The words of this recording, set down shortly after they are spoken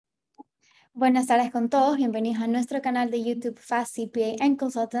Buenas tardes con todos, bienvenidos a nuestro canal de YouTube Fast CPA and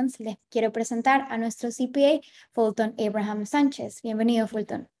Consultants. Les quiero presentar a nuestro CPA, Fulton Abraham Sánchez. Bienvenido,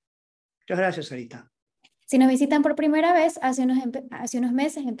 Fulton. Muchas gracias, Sarita. Si nos visitan por primera vez, hace unos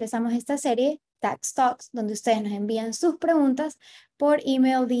meses empezamos esta serie, Tax Talks, donde ustedes nos envían sus preguntas por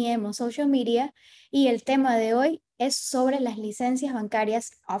email, DM o social media. Y el tema de hoy es sobre las licencias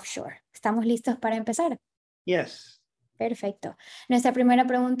bancarias offshore. ¿Estamos listos para empezar? Yes. Perfecto. Nuestra primera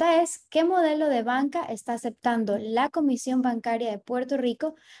pregunta es, ¿qué modelo de banca está aceptando la Comisión Bancaria de Puerto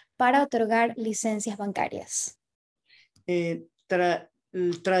Rico para otorgar licencias bancarias? No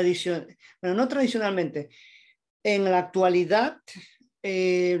tradicionalmente. En la actualidad,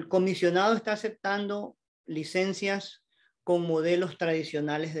 el comisionado está aceptando licencias con modelos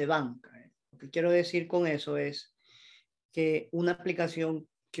tradicionales de banca. Lo que quiero decir con eso es que una aplicación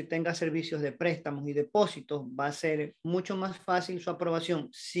que tenga servicios de préstamos y depósitos va a ser mucho más fácil su aprobación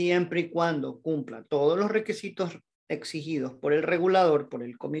siempre y cuando cumpla todos los requisitos exigidos por el regulador, por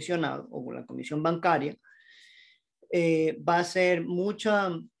el comisionado o por la comisión bancaria. Va a ser mucha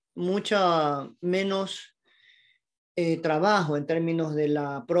menos trabajo en términos de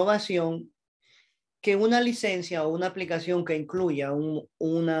la aprobación que una licencia o una aplicación que incluya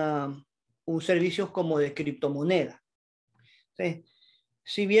un servicio como de criptomoneda. ¿Sí?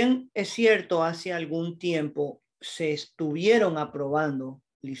 Si bien es cierto, hace algún tiempo se estuvieron aprobando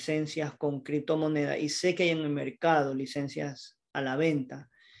licencias con criptomoneda y sé que hay en el mercado licencias a la venta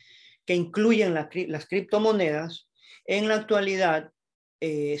que incluyen las criptomonedas, en la actualidad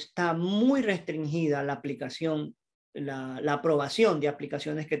está muy restringida la aplicación, la aprobación de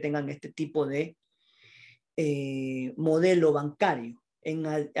aplicaciones que tengan este tipo de modelo bancario,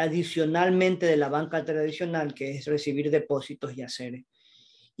 adicionalmente de la banca tradicional, que es recibir depósitos y hacer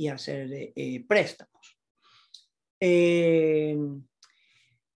préstamos.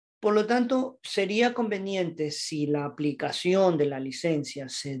 Por lo tanto, sería conveniente si la aplicación de la licencia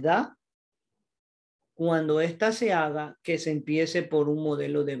se da, cuando ésta se haga, que se empiece por un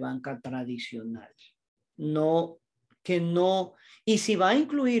modelo de banca tradicional. Y si va a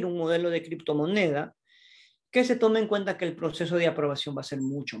incluir un modelo de criptomoneda, que se tome en cuenta que el proceso de aprobación va a ser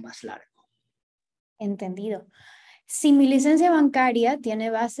mucho más largo. Entendido. Si mi licencia bancaria tiene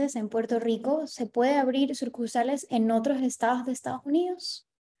bases en Puerto Rico, ¿se puede abrir sucursales en otros estados de Estados Unidos?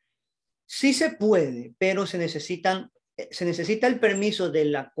 Sí se puede, pero se necesita el permiso de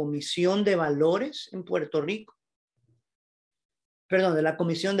la Comisión de Valores en Puerto Rico, de la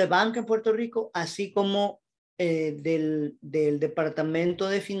Comisión de Banca en Puerto Rico, así como del Departamento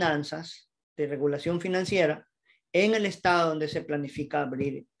de Finanzas, de Regulación Financiera, en el estado donde se planifica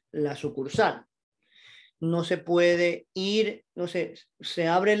abrir la sucursal. No se puede ir, se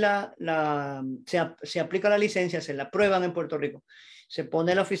abre se aplica la licencia, se la aprueban en Puerto Rico, se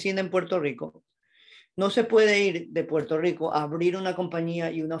pone la oficina en Puerto Rico. No se puede ir de Puerto Rico a abrir una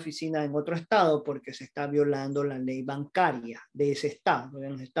compañía y una oficina en otro estado porque se está violando la ley bancaria de ese estado. Porque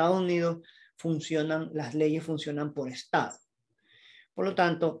en los Estados Unidos las leyes funcionan por estado. Por lo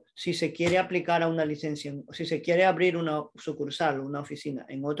tanto, si se quiere aplicar a una licencia, si se quiere abrir una sucursal o una oficina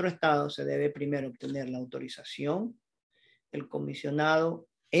en otro estado, se debe primero obtener la autorización del comisionado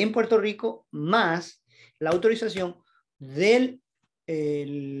en Puerto Rico, más la autorización de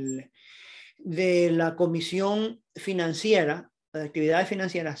la Comisión Financiera, de Actividades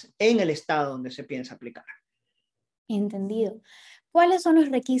Financieras, en el estado donde se piensa aplicar. Entendido. ¿Cuáles son los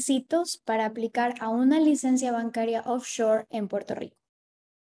requisitos para aplicar a una licencia bancaria offshore en Puerto Rico?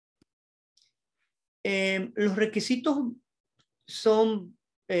 Los requisitos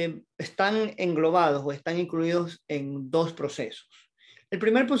están englobados o están incluidos en dos procesos. El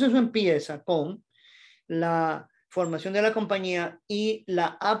primer proceso empieza con la formación de la compañía y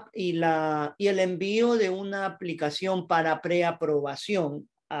el envío de una aplicación para preaprobación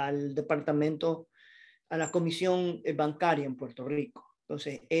al departamento, a la comisión bancaria en Puerto Rico.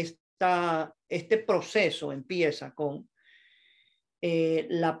 Entonces, este proceso empieza con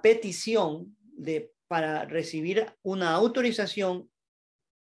la petición para recibir una autorización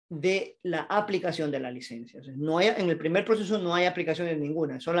de la aplicación de la licencia. O sea, en el primer proceso no hay aplicación de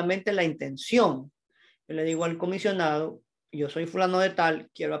ninguna, solamente la intención. Yo le digo al comisionado, yo soy fulano de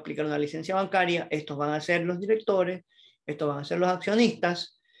tal, quiero aplicar una licencia bancaria, estos van a ser los directores, estos van a ser los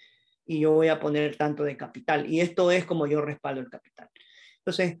accionistas, y yo voy a poner tanto de capital. Y esto es como yo respaldo el capital.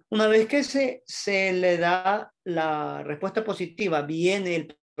 Entonces, una vez que se le da la respuesta positiva, viene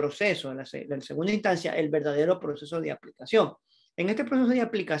el proceso, en segunda instancia, el verdadero proceso de aplicación. En este proceso de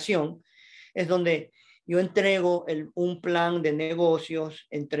aplicación es donde yo entrego un plan de negocios,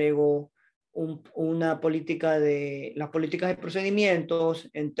 entrego las políticas de procedimientos,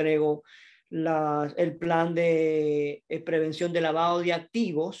 entrego el plan de prevención de lavado de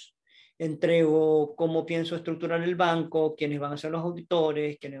activos, entrego cómo pienso estructurar el banco, quiénes van a ser los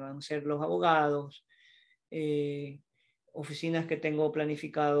auditores, quiénes van a ser los abogados, oficinas que tengo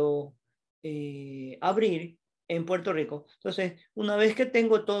planificado abrir en Puerto Rico. Entonces, una vez que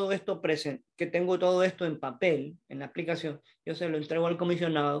tengo todo esto presente, que tengo todo esto en papel, en la aplicación, yo se lo entrego al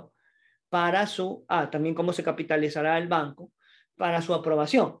comisionado para también cómo se capitalizará el banco para su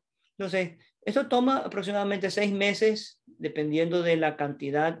aprobación. Entonces, esto toma aproximadamente 6 meses, dependiendo de la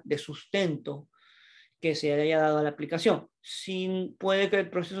cantidad de sustento que se haya dado a la aplicación. Puede que el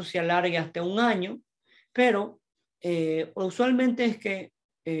proceso se alargue hasta 1 año, pero usualmente es que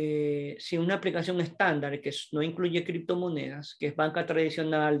si una aplicación estándar que no incluye criptomonedas, que es banca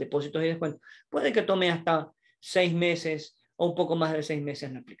tradicional, depósitos y descuentos, puede que tome hasta 6 meses o un poco más de 6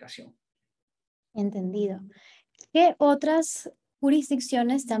 meses la aplicación. Entendido. ¿Qué otras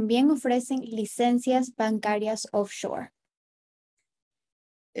jurisdicciones también ofrecen licencias bancarias offshore?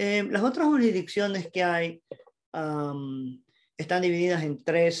 Las otras jurisdicciones que hay están divididas en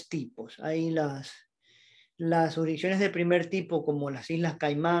 3 tipos. Hay las jurisdicciones de primer tipo, como las Islas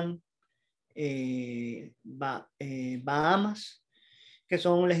Caimán, Bahamas, que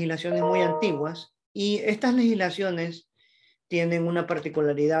son legislaciones muy antiguas, y estas legislaciones tienen una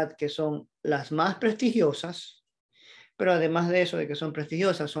particularidad, que son las más prestigiosas, pero además de eso, de que son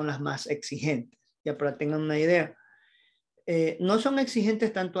prestigiosas, son las más exigentes. Ya para que tengan una idea, no son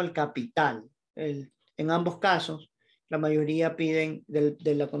exigentes tanto al capital. En ambos casos, la mayoría piden,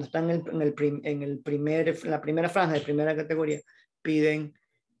 cuando están en la primera franja de primera categoría, piden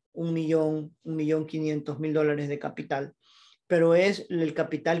 1.500.000 dólares de capital, pero es el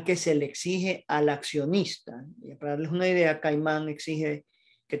capital que se le exige al accionista. Y para darles una idea, Caimán exige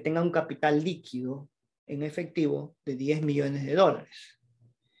que tenga un capital líquido en efectivo de 10 millones de dólares.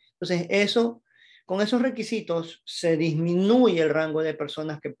 Entonces, con esos requisitos se disminuye el rango de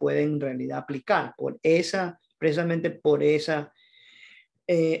personas que pueden en realidad aplicar precisamente por esa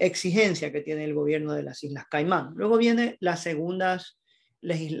exigencia que tiene el gobierno de las Islas Caimán. Luego vienen las segundas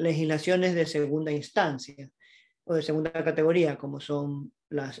legislaciones de segunda instancia o de segunda categoría, como son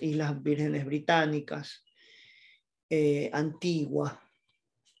las Islas Vírgenes Británicas, Antigua,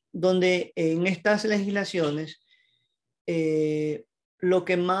 donde en estas legislaciones lo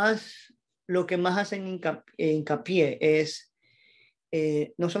que más hacen hincapié es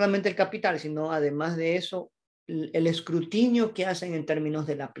no solamente el capital, sino además de eso, el escrutinio que hacen en términos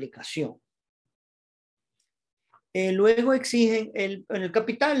de la aplicación. Luego exigen, el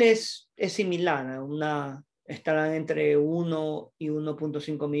capital es similar, estarán entre 1 y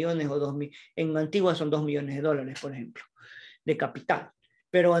 1.5 millones o 2 millones. En Antigua son 2 millones de dólares, por ejemplo, de capital.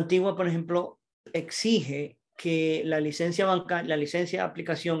 Pero Antigua, por ejemplo, exige que la licencia de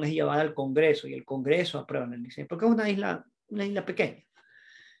aplicación es llevada al Congreso y el Congreso aprueba la licencia, porque es una isla pequeña.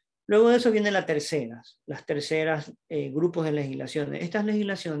 Luego de eso vienen las terceras grupos de legislaciones. Estas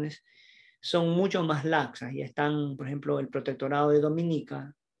legislaciones son mucho más laxas y están, por ejemplo, el Protectorado de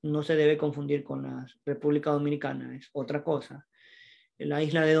Dominica, no se debe confundir con la República Dominicana, es otra cosa. La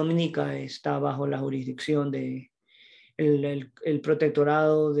isla de Dominica está bajo la jurisdicción el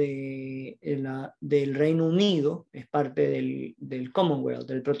Protectorado del Reino Unido, es parte del Commonwealth,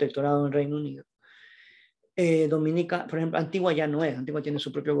 del Protectorado del Reino Unido. Dominica, por ejemplo, Antigua ya no es, Antigua tiene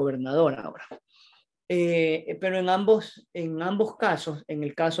su propio gobernador ahora. Pero en ambos casos, en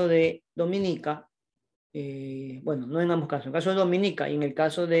el caso de Dominica, bueno, no en ambos casos, en el caso de Dominica y en el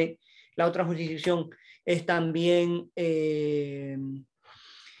caso de la otra jurisdicción es también en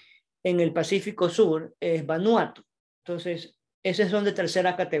el Pacífico Sur, es Vanuatu. Entonces, esas son de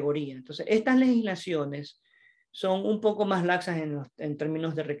tercera categoría. Entonces, estas legislaciones son un poco más laxas en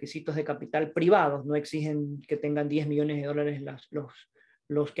términos de requisitos de capital privados. No exigen que tengan 10 millones de dólares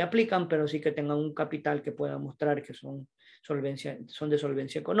los que aplican, pero sí que tengan un capital que pueda mostrar que son de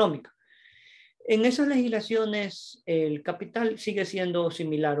solvencia económica. En esas legislaciones, el capital sigue siendo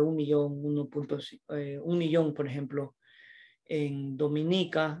similar, 1 millón, por ejemplo, en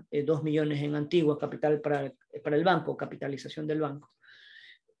Dominica, 2 millones en Antigua, capital para el banco, capitalización del banco.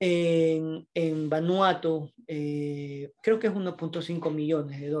 En Vanuatu, creo que es 1.5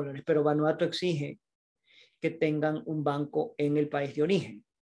 millones de dólares, pero Vanuatu exige que tengan un banco en el país de origen.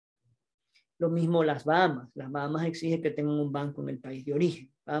 Lo mismo las Bahamas. Las Bahamas exigen que tengan un banco en el país de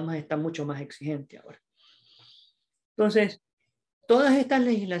origen. Bahamas está mucho más exigente ahora. Entonces, todas estas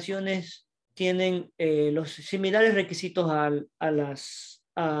legislaciones tienen los similares requisitos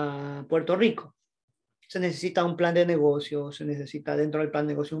a Puerto Rico. Se necesita un plan de negocio, se necesita dentro del plan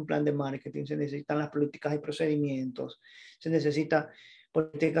de negocio un plan de marketing, se necesitan las políticas y procedimientos, se necesita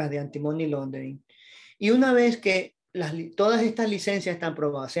políticas de anti-money laundering. Y una vez que todas estas licencias están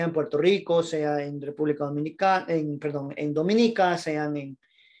aprobadas, sea en Puerto Rico, sea en República Dominicana, en Dominica, sean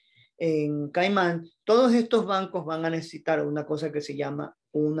en Caimán, todos estos bancos van a necesitar una cosa que se llama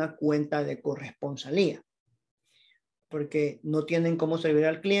una cuenta de corresponsalía, porque no tienen cómo servir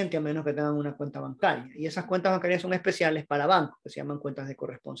al cliente a menos que tengan una cuenta bancaria. Y esas cuentas bancarias son especiales para bancos, que se llaman cuentas de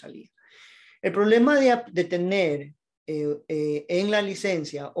corresponsalía. El problema de tener en la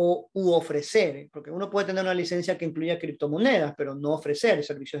licencia u ofrecer, porque uno puede tener una licencia que incluya criptomonedas, pero no ofrecer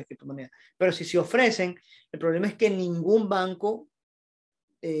servicios de criptomonedas. Pero si se ofrecen, el problema es que ningún banco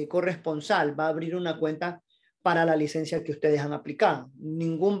corresponsal va a abrir una cuenta para la licencia que ustedes han aplicado.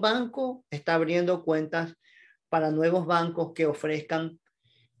 Ningún banco está abriendo cuentas para nuevos bancos que ofrezcan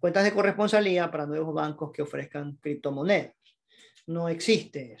cuentas de corresponsalía para nuevos bancos que ofrezcan criptomonedas. No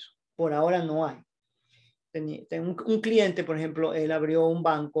existe eso. Por ahora no hay. Tengo un cliente, por ejemplo, él abrió un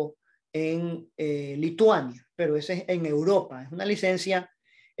banco en Lituania, pero ese es en Europa. Es una licencia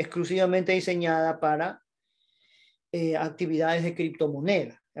exclusivamente diseñada para actividades de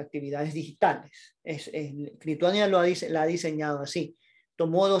criptomonedas, actividades digitales. Lituania la ha diseñado así.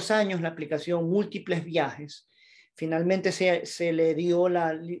 Tomó 2 años la aplicación, múltiples viajes. Finalmente se le dio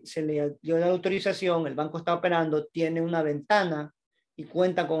la autorización, el banco está operando, tiene una ventana y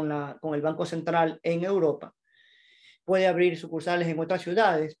cuenta con el Banco Central en Europa. Puede abrir sucursales en otras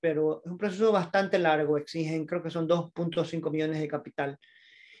ciudades, pero es un proceso bastante largo, exigen, creo que son 2.5 millones de capital.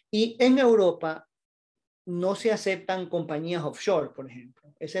 Y en Europa no se aceptan compañías offshore, por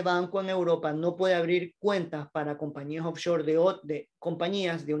ejemplo. Ese banco en Europa no puede abrir cuentas para compañías offshore de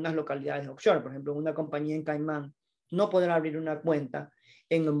compañías de unas localidades offshore. Por ejemplo, una compañía en Caimán no podrá abrir una cuenta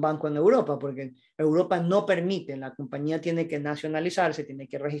en un banco en Europa, porque Europa no permite, la compañía tiene que nacionalizarse, tiene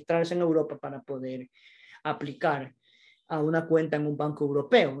que registrarse en Europa para poder aplicar a una cuenta en un banco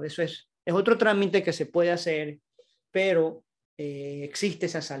europeo. Eso es otro trámite que se puede hacer, pero existe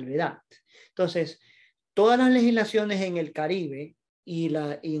esa salvedad. Entonces, todas las legislaciones en el Caribe y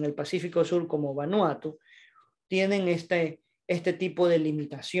en el Pacífico Sur, como Vanuatu, tienen este tipo de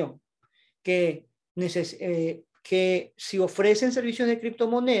limitación, que si ofrecen servicios de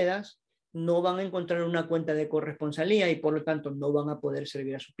criptomonedas, no van a encontrar una cuenta de corresponsalía y por lo tanto no van a poder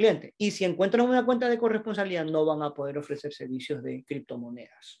servir a su cliente. Y si encuentran una cuenta de corresponsalía, no van a poder ofrecer servicios de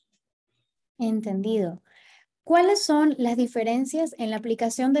criptomonedas. Entendido. ¿Cuáles son las diferencias en la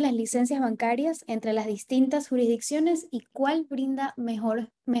aplicación de las licencias bancarias entre las distintas jurisdicciones y cuál brinda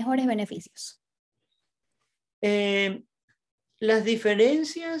mejores beneficios? Las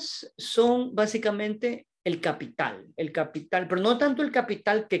diferencias son básicamente el capital, pero no tanto el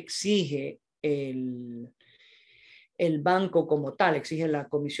capital que exige el banco como tal, exige la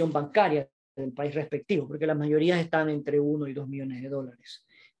comisión bancaria del país respectivo, porque las mayorías están entre 1 y 2 millones de dólares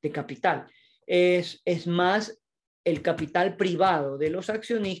de capital. Es más el capital privado de los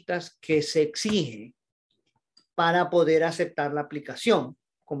accionistas que se exige para poder aceptar la aplicación,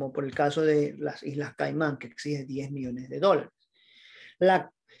 como por el caso de las Islas Caimán, que exige 10 millones de dólares.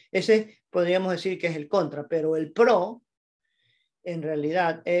 Ese podríamos decir que es el contra, pero el pro en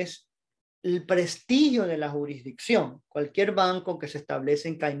realidad es el prestigio de la jurisdicción. Cualquier banco que se establece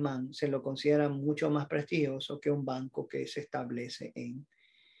en Caimán se lo considera mucho más prestigioso que un banco que se establece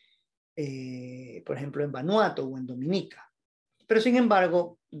por ejemplo, en Vanuatu o en Dominica. Pero sin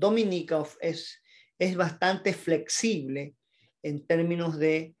embargo, Dominica es bastante flexible en términos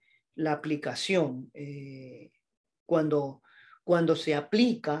de la aplicación. Cuando se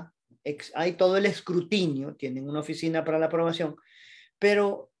aplica, hay todo el escrutinio, tienen una oficina para la aprobación,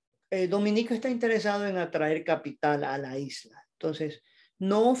 pero Dominica está interesado en atraer capital a la isla. Entonces,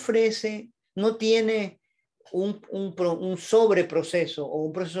 no tiene un sobreproceso o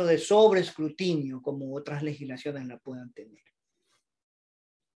un proceso de sobreescrutinio como otras legislaciones la puedan tener.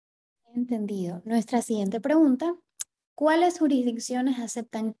 Entendido. Nuestra siguiente pregunta: ¿cuáles jurisdicciones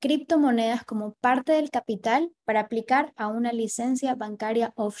aceptan criptomonedas como parte del capital para aplicar a una licencia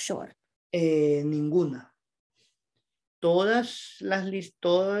bancaria offshore? Ninguna. Todo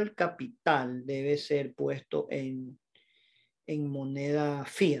el capital debe ser puesto en moneda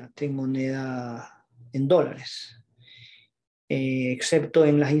fiat, en dólares, excepto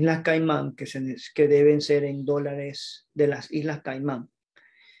en las Islas Caimán, que deben ser en dólares de las Islas Caimán.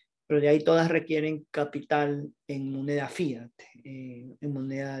 Pero de ahí todas requieren capital en moneda fiat, en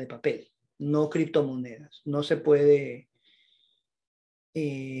moneda de papel, no criptomonedas. No se puede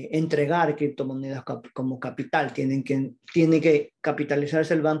entregar criptomonedas como capital. Tiene que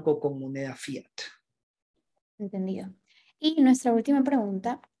capitalizarse el banco con moneda fiat. Entendido. Y nuestra última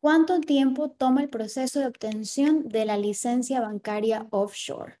pregunta, ¿cuánto tiempo toma el proceso de obtención de la licencia bancaria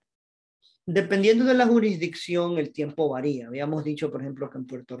offshore? Dependiendo de la jurisdicción, el tiempo varía. Habíamos dicho, por ejemplo, que en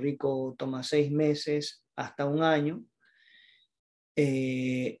Puerto Rico toma 6 meses hasta un año.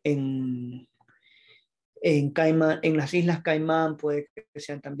 En las Islas Caimán puede que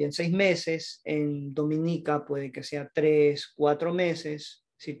sean también 6 meses. En Dominica puede que sea 3, 4 meses,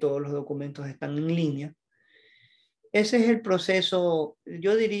 si todos los documentos están en línea. Ese es el proceso,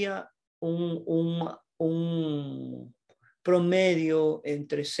 yo diría, un promedio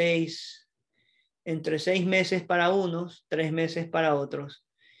entre 6 meses para unos, 3 meses para otros.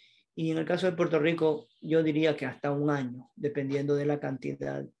 Y en el caso de Puerto Rico, yo diría que hasta un año, dependiendo de la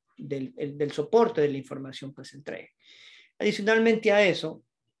cantidad del soporte de la información que se entregue. Adicionalmente a eso,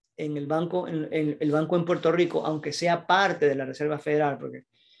 en el banco en Puerto Rico, aunque sea parte de la Reserva Federal, porque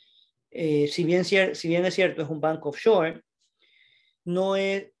si bien es cierto, es un banco offshore, no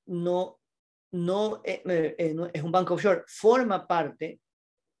es, no, no es un banco offshore, forma parte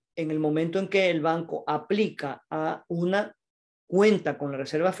en el momento en que el banco aplica a una cuenta con la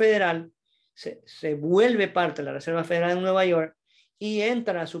Reserva Federal, se vuelve parte de la Reserva Federal en Nueva York y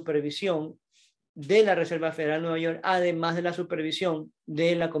entra a supervisión de la Reserva Federal de Nueva York, además de la supervisión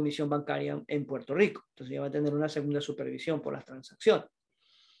de la Comisión Bancaria en Puerto Rico. Entonces ya va a tener una segunda supervisión por las transacciones.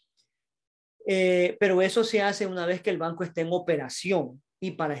 Pero eso se hace una vez que el banco esté en operación.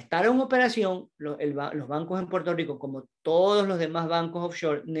 Y para estar en operación, los bancos en Puerto Rico, como todos los demás bancos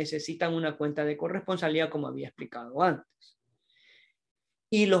offshore, necesitan una cuenta de corresponsabilidad, como había explicado antes.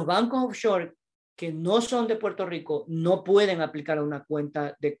 Y los bancos offshore que no son de Puerto Rico no pueden aplicar a una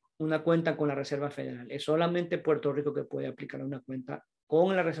cuenta con la Reserva Federal. Es solamente Puerto Rico que puede aplicar una cuenta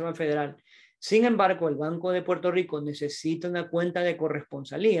con la Reserva Federal. Sin embargo, el Banco de Puerto Rico necesita una cuenta de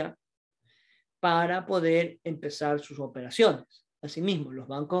corresponsalía para poder empezar sus operaciones. Asimismo, los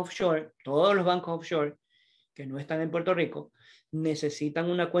bancos offshore, todos los bancos offshore que no están en Puerto Rico, necesitan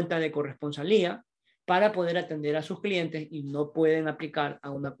una cuenta de corresponsalía para poder atender a sus clientes y no pueden aplicar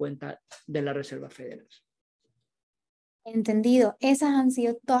a una cuenta de la Reserva Federal. Entendido. Esas han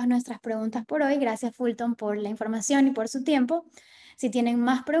sido todas nuestras preguntas por hoy. Gracias, Fulton, por la información y por su tiempo. Si tienen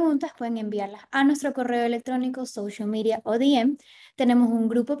más preguntas, pueden enviarlas a nuestro correo electrónico, social media o DM. Tenemos un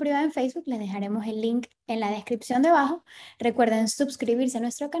grupo privado en Facebook. Les dejaremos el link en la descripción debajo. Recuerden suscribirse a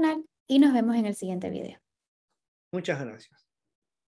nuestro canal y nos vemos en el siguiente video. Muchas gracias.